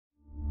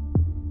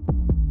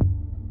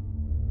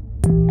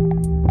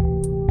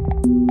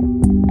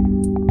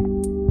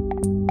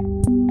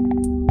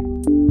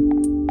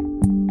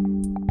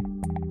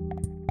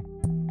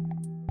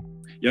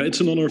Yeah, it's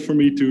an honor for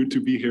me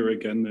to be here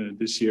again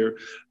this year,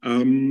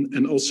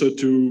 and also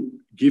to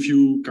give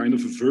you kind of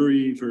a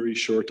very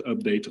short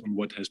update on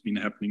what has been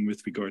happening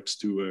with regards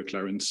to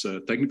CLARIN's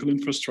technical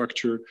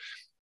infrastructure.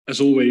 As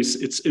always,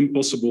 it's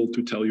impossible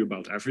to tell you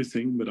about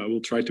everything, but I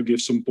will try to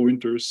give some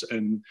pointers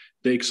and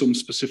take some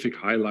specific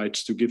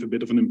highlights to give a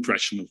bit of an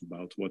impression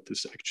about what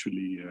is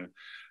actually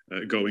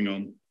going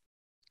on.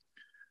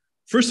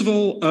 First of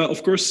all,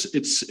 of course,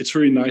 it's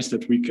very nice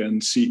that we can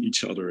see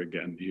each other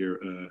again here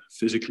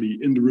physically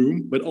in the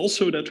room, but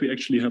also that we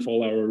actually have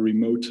all our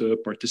remote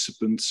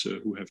participants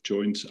who have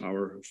joined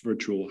our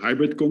virtual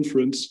hybrid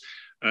conference.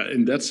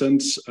 In that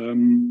sense,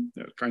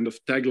 kind of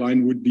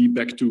tagline would be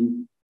back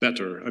to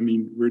better. I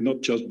mean, we're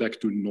not just back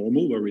to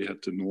normal, where we had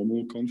the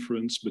normal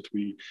conference, but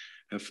we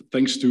have,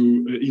 thanks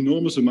to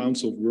enormous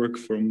amounts of work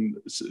from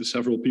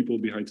several people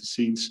behind the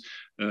scenes,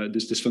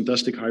 this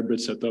fantastic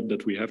hybrid setup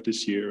that we have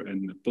this year,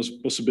 and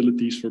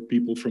possibilities for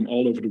people from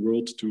all over the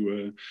world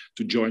to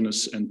join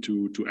us and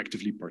to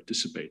actively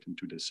participate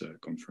into this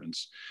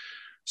conference.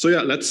 So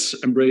yeah, let's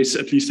embrace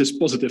at least this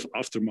positive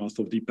aftermath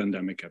of the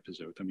pandemic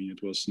episode. I mean,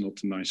 it was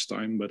not a nice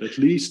time, but at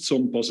least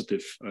some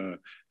positive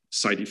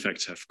side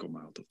effects have come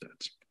out of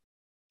that.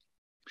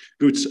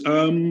 Good.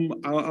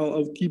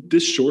 I'll keep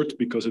this short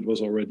because it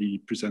was already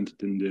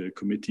presented in the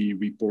committee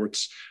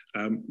reports.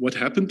 What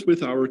happened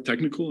with our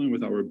technical and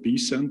with our B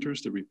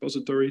centers, the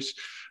repositories?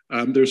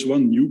 There's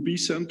one new B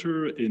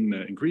center in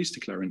Greece, the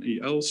CLARIN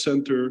EL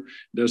Center.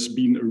 There's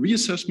been a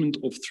reassessment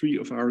of 3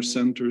 of our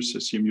centers,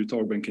 CMU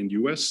Talkbank in the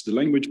US, the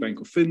Language Bank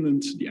of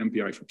Finland, the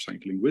MPI for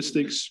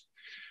Psycholinguistics.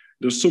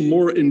 There's some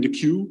more in the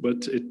queue,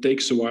 but it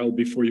takes a while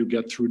before you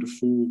get through the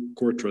full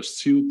core trust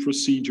seal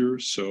procedure.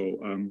 So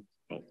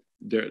well,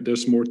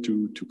 there's more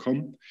to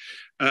come.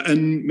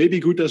 And maybe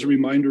good as a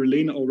reminder,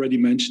 Lena already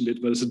mentioned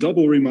it, but as a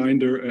double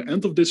reminder,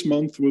 end of this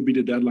month will be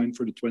the deadline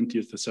for the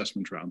 20th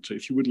assessment round. So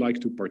if you would like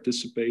to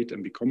participate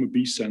and become a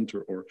B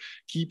center or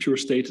keep your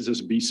status as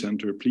a B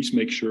center, please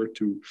make sure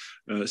to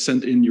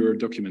send in your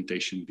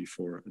documentation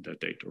before that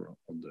date or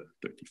on the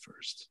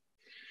 31st.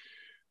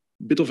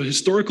 Bit of a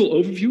historical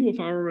overview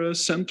of our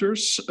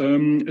centers.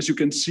 As you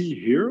can see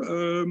here,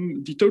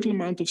 the total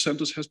amount of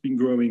centers has been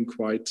growing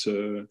quite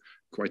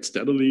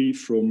steadily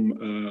from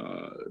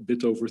a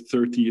bit over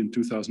 30 in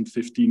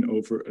 2015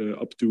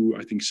 up to,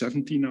 I think,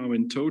 70 now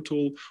in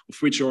total, of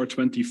which are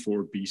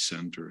 24 B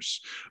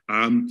centers.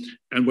 And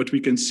what we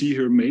can see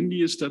here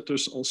mainly is that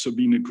there's also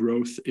been a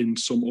growth in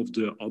some of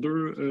the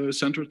other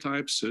center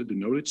types. The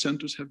knowledge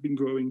centers have been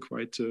growing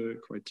quite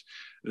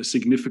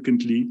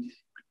significantly.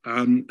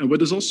 And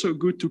what is also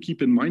good to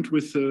keep in mind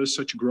with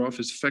such a graph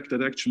is the fact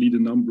that actually the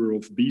number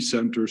of B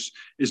centers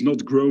is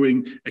not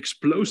growing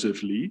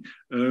explosively.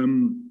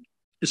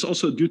 It's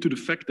also due to the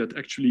fact that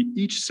actually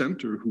each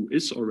center who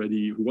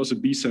was a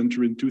B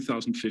center in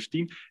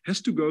 2015 has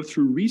to go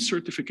through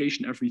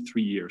recertification every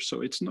 3 years.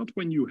 So it's not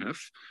when you have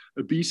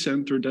a B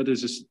center that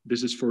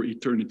this is for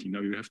eternity.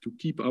 Now you have to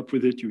keep up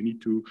with it. You need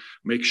to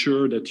make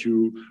sure that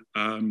you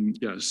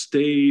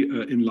stay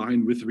in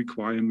line with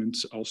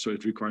requirements. Also,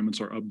 if requirements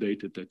are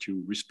updated, that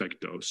you respect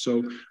those.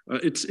 So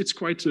it's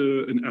quite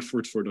an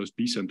effort for those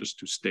B centers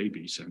to stay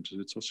B centers.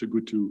 It's also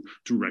good to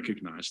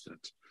recognize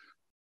that.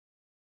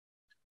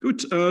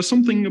 Good.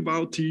 Something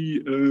about the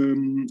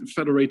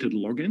federated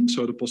login.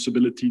 So the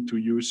possibility to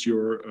use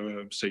your,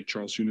 say,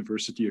 Charles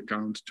University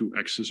account to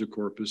access a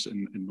corpus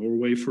in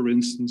Norway, for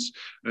instance.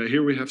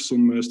 Here we have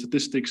some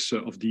statistics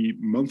of the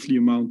monthly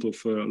amount of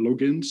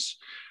logins.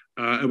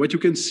 And what you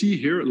can see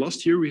here,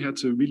 last year we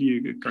had a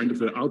really kind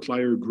of an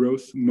outlier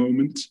growth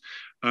moment.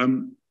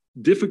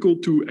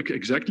 Difficult to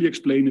exactly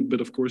explain it, but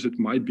of course it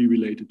might be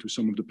related to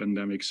some of the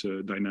pandemic's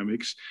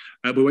dynamics.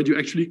 But what you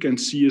actually can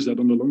see is that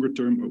on the longer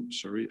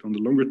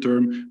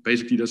term,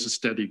 basically there's a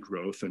steady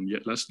growth. And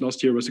yet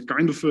last year was a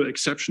kind of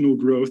exceptional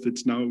growth.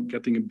 It's now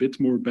getting a bit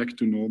more back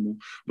to normal.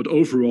 But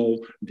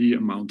overall, the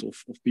amount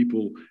of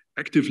people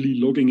actively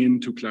logging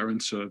into CLARIN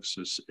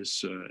services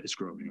is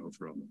growing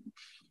overall.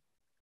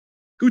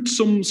 Good.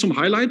 Some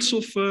highlights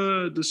of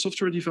the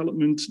software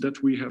development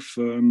that we have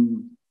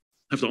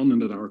done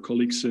and that our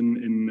colleagues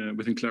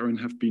within CLARIN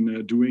have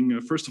been doing.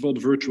 First of all,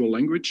 the virtual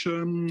language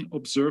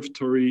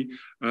observatory.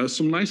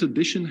 Some nice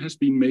addition has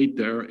been made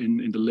there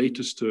in the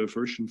latest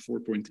version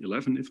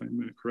 4.11, if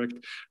I'm correct.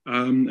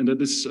 And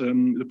that is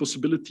the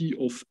possibility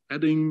of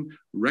adding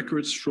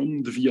records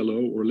from the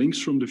VLO or links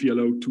from the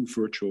VLO to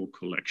virtual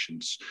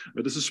collections.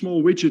 There's a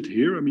small widget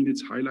here. I mean,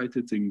 it's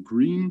highlighted in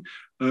green,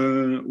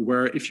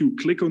 where if you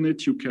click on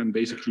it, you can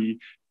basically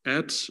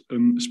add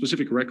a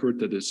specific record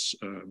that is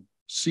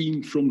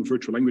seen from the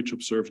virtual language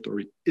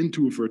observatory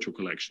into a virtual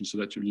collection so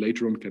that you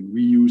later on can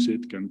reuse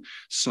it, can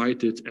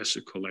cite it as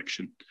a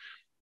collection.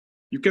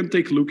 You can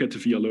take a look at the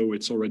VLO,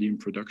 it's already in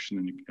production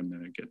and you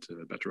can get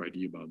a better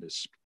idea about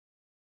this.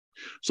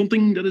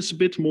 Something that is a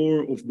bit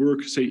more of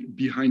work, say,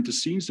 behind the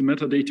scenes, the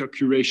metadata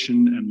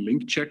curation and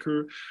link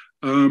checker.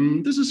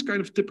 This is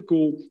kind of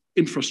typical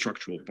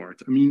infrastructural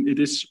part. I mean, it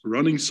is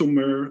running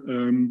somewhere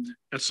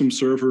at some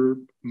server.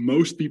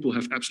 Most people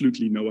have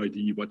absolutely no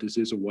idea what this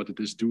is or what it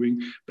is doing.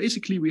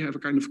 Basically, we have a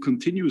kind of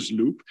continuous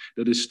loop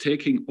that is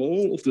taking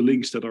all of the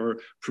links that are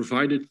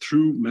provided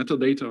through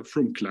metadata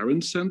from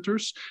CLARIN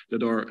centers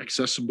that are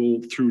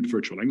accessible through the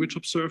Virtual Language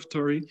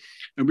Observatory.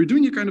 And we're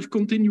doing a kind of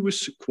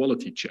continuous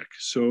quality check.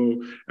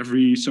 So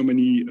every so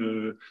many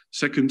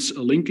seconds,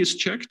 a link is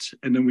checked,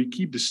 and then we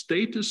keep the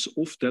status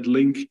of that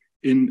link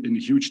in a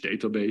huge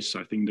database.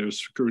 I think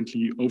there's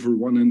currently over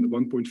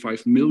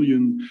 1.5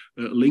 million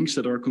links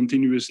that are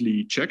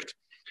continuously checked.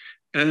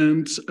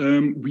 And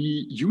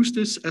we use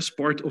this as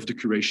part of the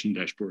curation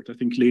dashboard. I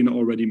think Lena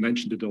already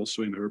mentioned it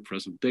also in her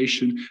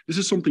presentation. This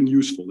is something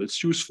useful.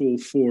 It's useful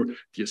for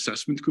the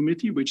assessment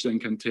committee, which then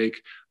can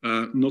take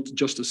not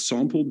just a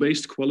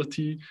sample-based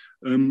quality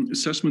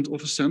assessment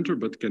of a center,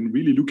 but can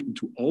really look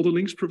into all the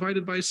links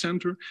provided by a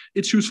center.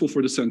 It's useful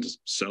for the center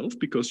itself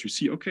because you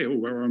see, okay, oh,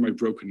 where are my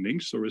broken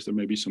links? Or is there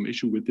maybe some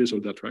issue with this or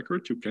that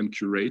record? You can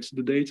curate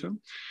the data.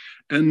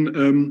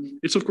 And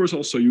it's of course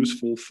also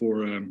useful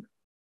for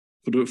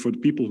the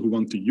people who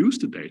want to use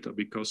the data,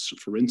 because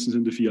for instance,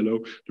 in the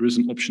VLO, there is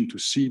an option to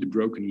see the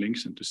broken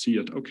links and to see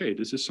that, okay,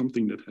 this is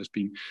something that has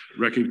been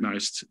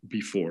recognized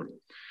before.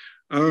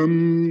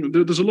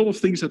 There's a lot of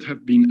things that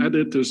have been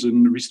added. There's a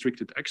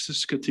restricted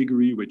access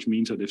category, which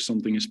means that if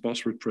something is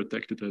password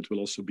protected, it will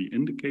also be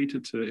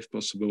indicated if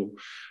possible.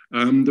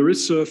 There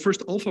is a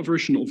first alpha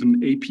version of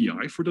an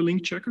API for the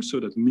link checker. So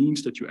that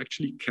means that you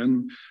actually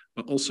can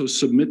also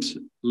submit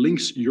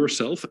links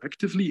yourself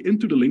actively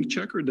into the link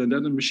checker. Then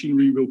the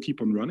machinery will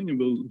keep on running and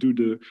will do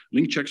the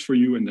link checks for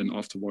you. And then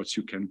afterwards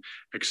you can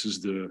access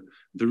the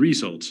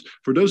results.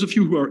 For those of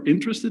you who are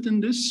interested in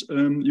this,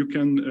 you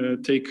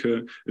can take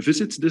a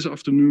visit this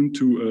afternoon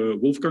to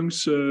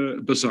Wolfgang's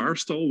bazaar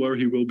stall, where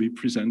he will be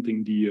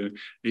presenting the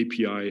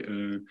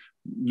API.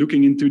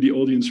 Looking into the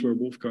audience where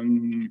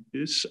Wolfgang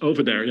is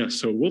over there. Yes,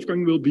 so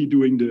Wolfgang will be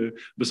doing the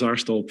bazaar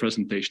stall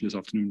presentation this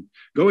afternoon.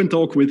 Go and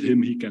talk with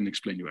him. He can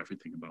explain you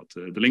everything about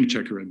the link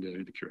checker and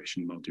the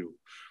curation module.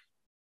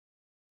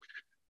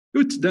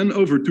 Good, then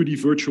over to the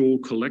virtual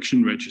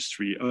collection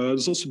registry.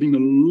 There's also been a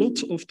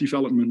lot of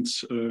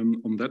developments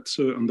on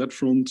that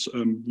front,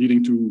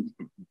 leading to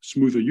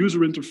smoother user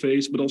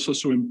interface, but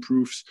also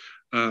improves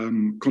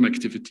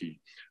connectivity.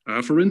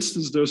 For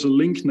instance, there's a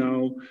link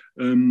now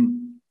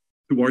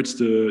towards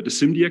the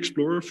SIMD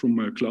Explorer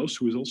from Klaus,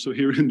 who is also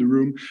here in the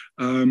room,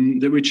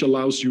 which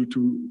allows you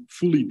to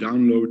fully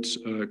download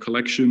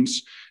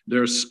collections.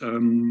 There's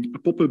a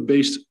pop-up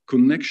based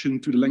connection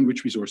to the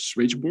language resource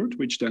switchboard,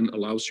 which then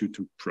allows you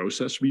to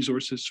process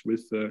resources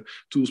with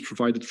tools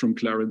provided from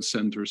CLARIN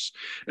centers.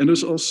 And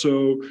there's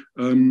also,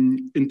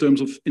 in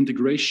terms of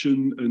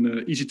integration,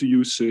 an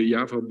easy-to-use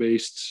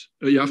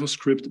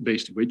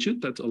JavaScript-based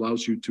widget that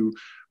allows you to,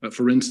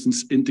 for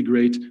instance,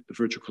 integrate the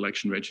virtual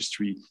collection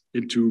registry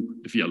into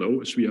the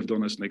VLO, as we have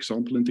done as an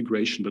example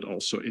integration, but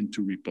also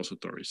into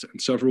repositories.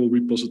 And several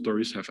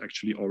repositories have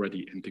actually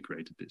already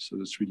integrated this. So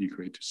that's really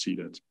great to see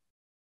that.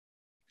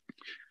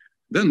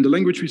 Then the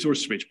language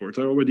resource switchboard,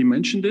 I already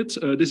mentioned it.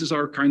 This is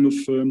our kind of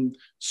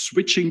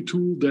switching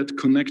tool that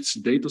connects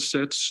data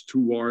sets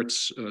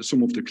towards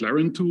some of the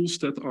CLARIN tools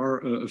that are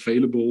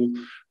available.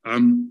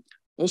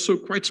 Also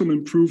quite some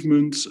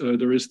improvements.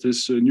 There is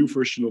this new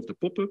version of the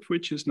pop-up,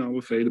 which is now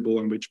available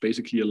and which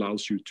basically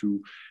allows you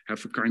to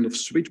have a kind of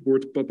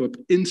switchboard pop-up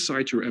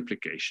inside your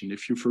application.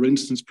 If you, for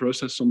instance,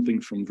 process something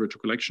from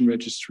Virtual Collection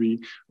Registry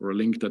or a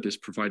link that is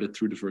provided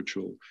through the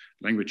Virtual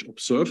Language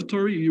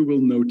Observatory, you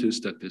will notice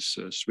that this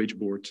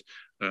switchboard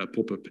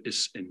pop-up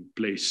is in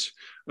place.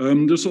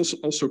 There's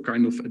also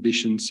kind of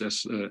additions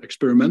as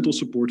experimental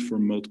support for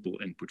multiple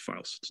input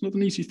files. It's not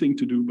an easy thing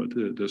to do, but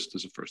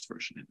there's a first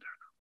version in there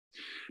now.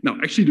 Now,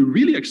 actually, the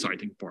really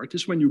exciting part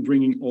is when you're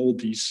bringing all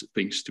these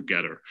things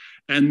together.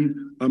 And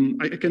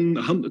I can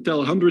tell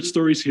 100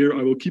 stories here.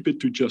 I will keep it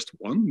to just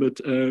one,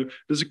 but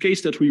there's a case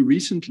that we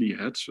recently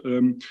had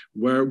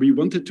where we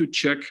wanted to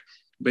check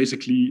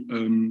basically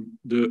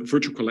the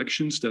virtual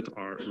collections that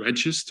are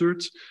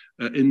registered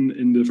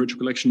in the virtual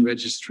collection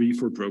registry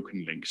for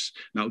broken links.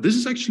 Now, this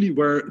is actually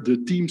where the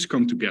teams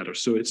come together.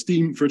 So it's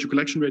team virtual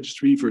collection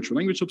registry, virtual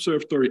language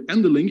observatory,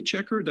 and the link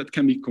checker that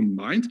can be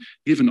combined,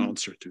 give an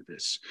answer to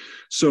this.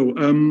 So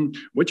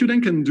what you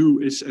then can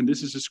do is, and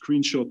this is a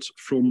screenshot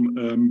from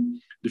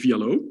the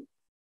VLO,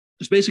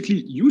 is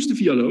basically use the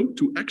VLO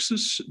to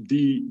access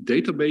the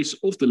database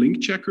of the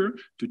link checker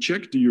to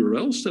check the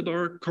URLs that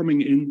are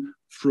coming in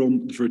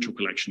from the virtual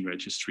collection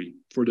registry.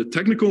 For the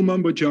technical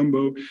mumbo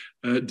jumbo,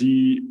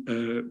 the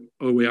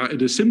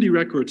SIMD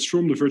records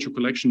from the virtual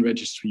collection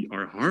registry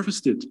are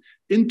harvested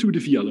into the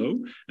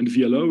VLO, and the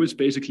VLO is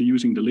basically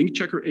using the link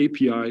checker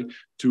API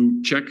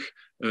to check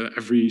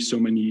every so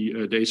many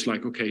days,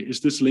 like, okay, is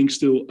this link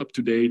still up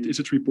to date? Is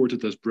it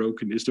reported as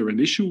broken? Is there an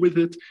issue with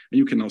it? And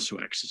you can also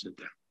access it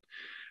then.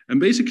 And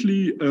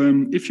basically,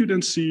 if you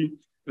then see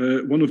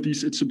one of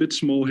these, it's a bit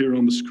small here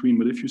on the screen,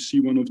 but if you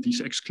see one of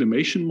these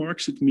exclamation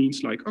marks, it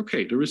means like,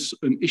 okay, there is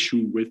an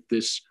issue with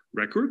this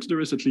record. There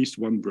is at least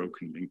one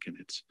broken link in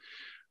it.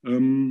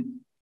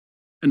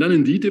 And then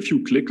indeed, if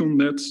you click on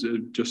that,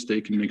 just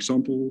taking an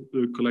example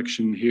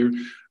collection here,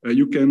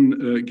 you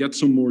can get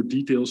some more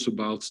details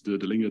about the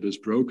link that is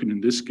broken.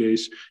 In this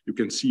case, you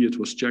can see it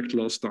was checked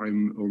last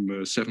time on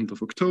the 7th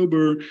of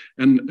October,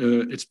 and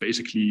it's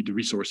basically the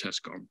resource has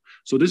gone.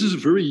 So this is a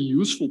very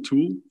useful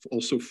tool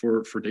also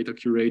for data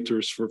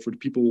curators, for the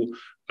people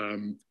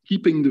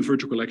keeping the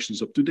virtual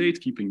collections up to date,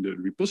 keeping the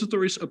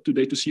repositories up to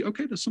date to see,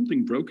 okay, there's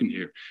something broken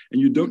here.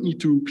 And you don't need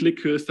to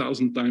click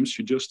 1,000 times,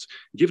 you just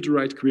give the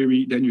right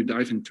query, then you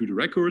dive into the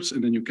records,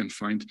 and then you can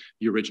find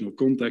the original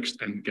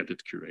context and get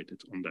it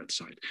curated on that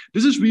side.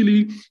 This is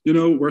really, you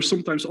know, where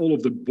sometimes all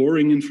of the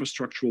boring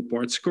infrastructural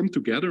parts come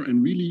together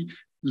and really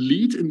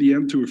lead in the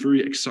end to a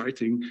very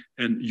exciting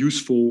and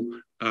useful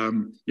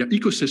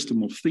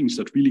ecosystem of things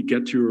that really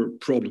get your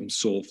problem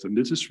solved. And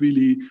this is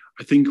really,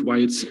 I think, why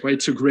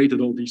it's so great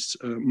that all these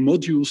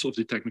modules of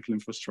the technical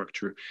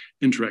infrastructure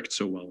interact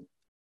so well.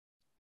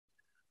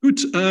 Good.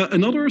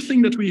 Another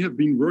thing that we have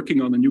been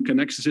working on, and you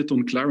can access it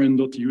on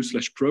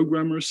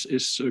clarin.eu/programmers,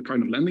 is a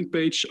kind of landing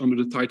page under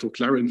the title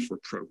Clarin for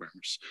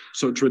Programmers.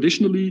 So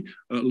traditionally,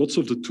 lots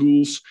of the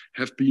tools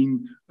have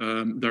been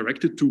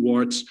directed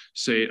towards,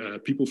 say,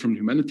 people from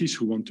humanities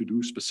who want to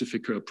do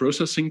specific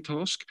processing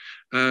tasks.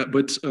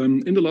 But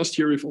in the last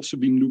year, we've also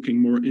been looking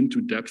more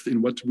into depth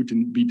in what would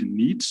be the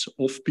needs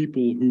of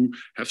people who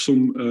have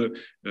some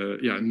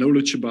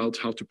knowledge about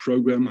how to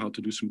program, how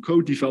to do some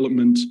code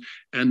development.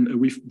 And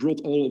we've brought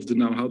all of the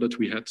know-how that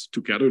we had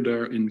together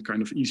there in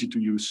kind of easy to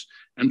use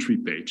entry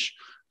page.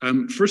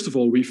 First of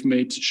all, we've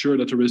made sure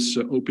that there is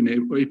open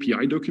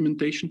API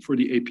documentation for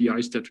the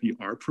APIs that we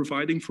are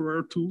providing for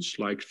our tools,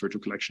 like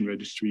Virtual Collection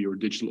Registry or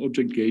Digital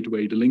Object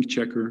Gateway, the link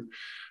checker.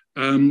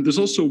 There's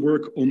also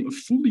work on a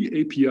fully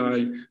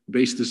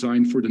API-based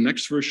design for the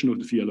next version of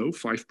the VLO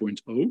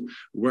 5.0,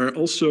 where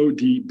also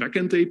the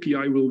backend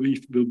API will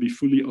be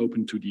fully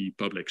open to the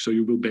public. So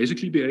you will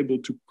basically be able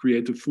to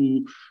create a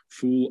full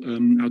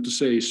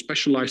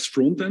specialized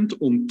front end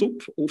on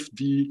top of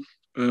the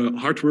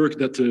hard work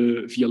that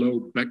the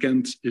VLO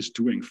backend is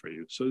doing for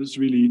you. So this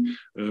really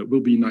will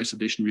be a nice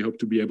addition. We hope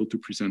to be able to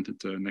present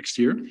it next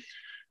year.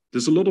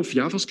 There's a lot of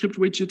JavaScript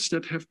widgets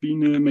that have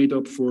been made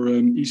up for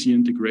easy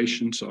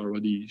integrations. I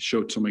already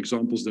showed some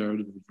examples there,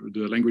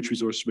 the language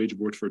resource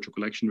wageboard, virtual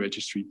collection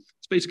registry.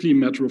 It's basically a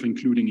matter of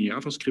including a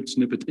JavaScript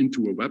snippet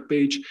into a web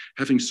page,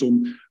 having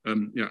some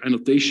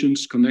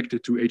annotations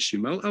connected to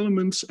HTML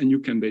elements, and you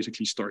can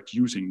basically start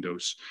using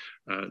those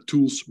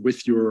tools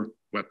with your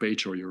web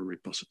page or your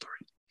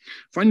repository.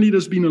 Finally,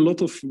 there's been a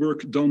lot of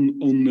work done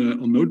on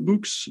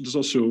notebooks. There's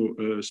also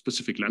a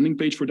specific landing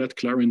page for that,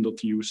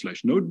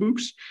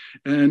 clarin.eu/notebooks.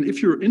 And if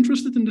you're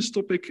interested in this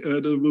topic,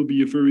 there will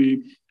be a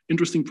very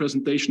interesting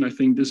presentation, I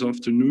think, this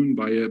afternoon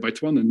by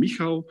Twan and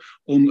Michal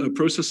on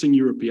processing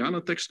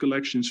Europeana text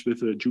collections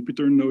with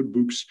Jupyter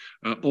notebooks.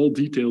 All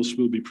details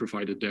will be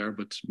provided there,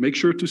 but make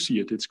sure to see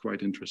it. It's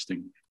quite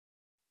interesting.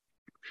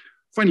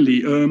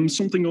 Finally,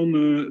 something on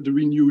the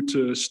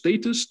renewed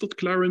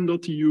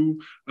status.clarin.eu.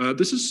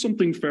 This is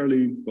something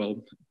fairly,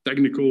 well,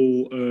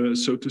 technical,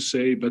 so to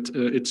say, but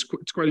it's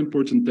quite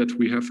important that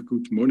we have a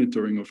good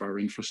monitoring of our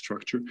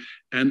infrastructure.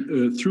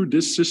 And through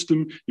this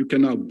system, you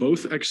can now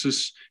both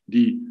access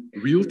the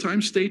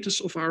real-time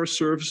status of our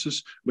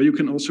services, but you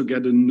can also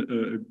get a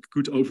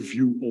good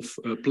overview of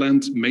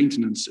planned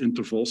maintenance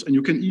intervals. And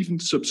you can even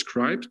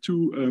subscribe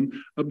to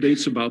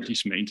updates about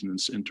these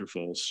maintenance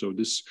intervals. So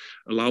this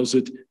allows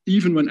it,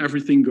 even when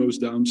everything goes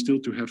down,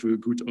 still to have a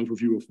good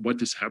overview of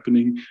what is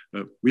happening.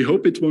 We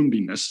hope it won't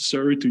be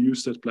necessary to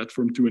use that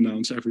platform to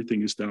announce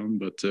everything is down,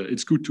 but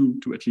it's good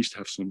to at least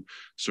have some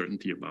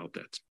certainty about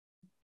that.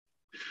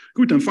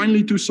 Good, and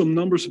finally to some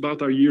numbers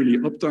about our yearly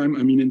uptime.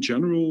 I mean, in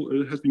general,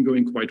 it has been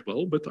going quite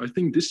well, but I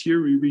think this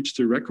year we reached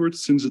a record.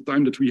 Since the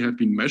time that we have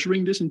been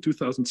measuring this in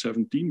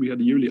 2017, we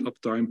had a yearly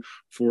uptime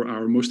for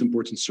our most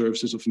important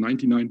services of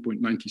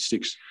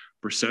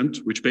 99.96%,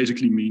 which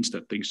basically means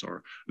that things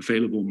are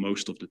available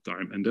most of the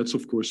time. And that's,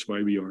 of course,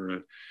 why we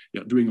are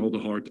doing all the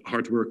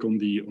hard work on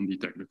the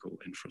technical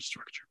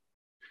infrastructure.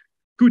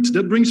 Good,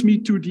 that brings me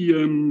to the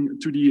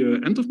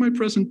end of my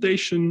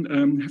presentation.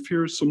 I have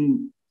here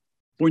some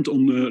point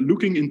on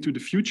looking into the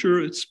future.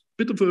 It's a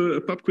bit of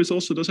a pub quiz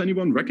also. Does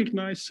anyone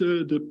recognize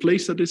the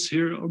place that is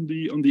here on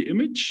the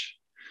image?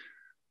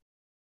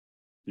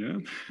 Yeah.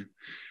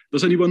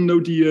 Does anyone know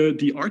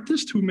the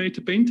artist who made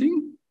the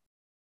painting?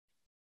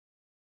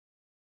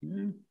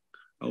 Yeah.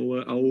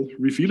 I'll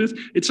reveal it.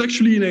 It's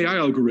actually an AI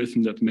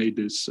algorithm that made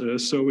this.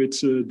 So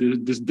it's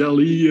this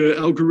DALL-E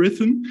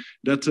algorithm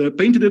that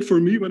painted it for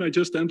me when I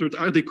just entered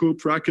Art Deco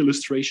Prague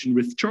illustration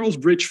with Charles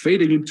Bridge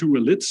fading into a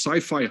lit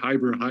sci-fi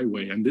hyper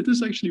highway. And this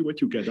is actually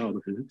what you get out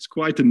of it. It's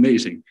quite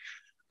amazing.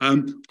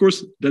 Of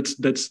course, that's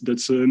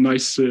a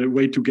nice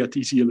way to get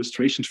easy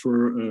illustrations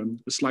for a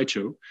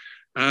slideshow.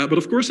 But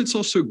of course, it's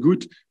also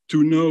good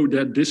to know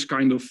that this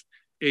kind of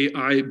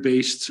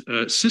AI-based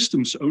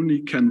systems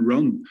only can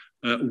run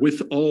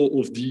with all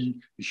of the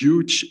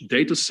huge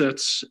data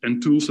sets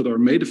and tools that are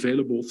made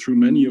available through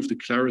many of the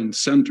CLARIN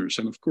centers.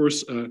 And of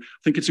course, I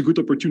think it's a good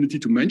opportunity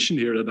to mention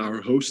here that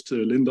our host,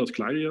 Linda at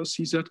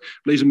CZ,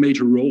 plays a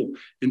major role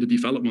in the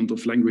development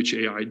of language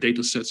AI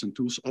data sets and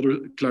tools, other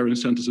CLARIN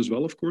centers as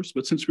well, of course.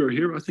 But since we're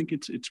here, I think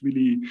it's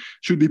really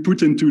should be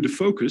put into the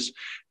focus.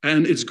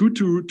 And it's good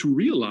to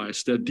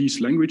realize that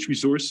these language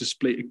resources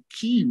play a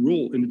key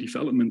role in the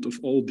development of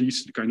all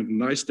these kind of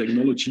nice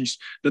technologies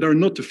that are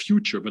not the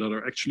future, but that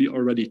are actually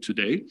already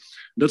today.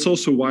 That's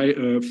also why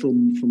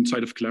from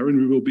side of CLARIN,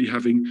 we will be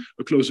having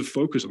a closer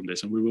focus on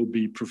this, and we will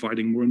be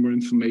providing more and more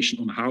information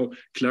on how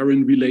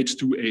CLARIN relates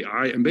to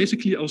AI, and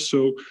basically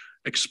also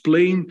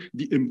explain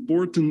the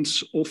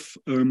importance of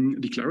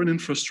the CLARIN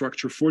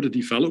infrastructure for the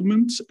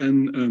development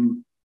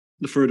and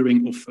the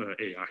furthering of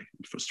AI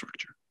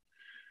infrastructure.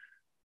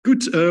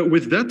 Good.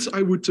 With that,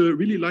 I would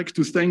really like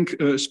to thank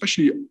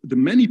especially the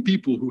many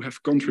people who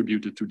have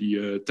contributed to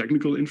the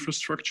technical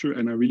infrastructure.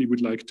 And I really would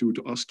like to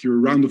ask you a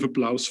round of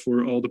applause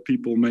for all the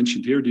people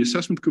mentioned here, the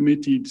assessment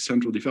committee, the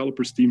central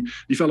developers team,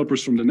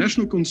 developers from the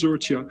national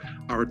consortia,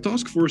 our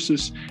task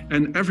forces,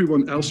 and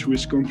everyone else who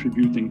is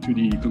contributing to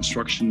the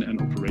construction and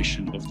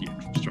operation of the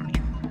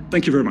infrastructure.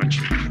 Thank you very much.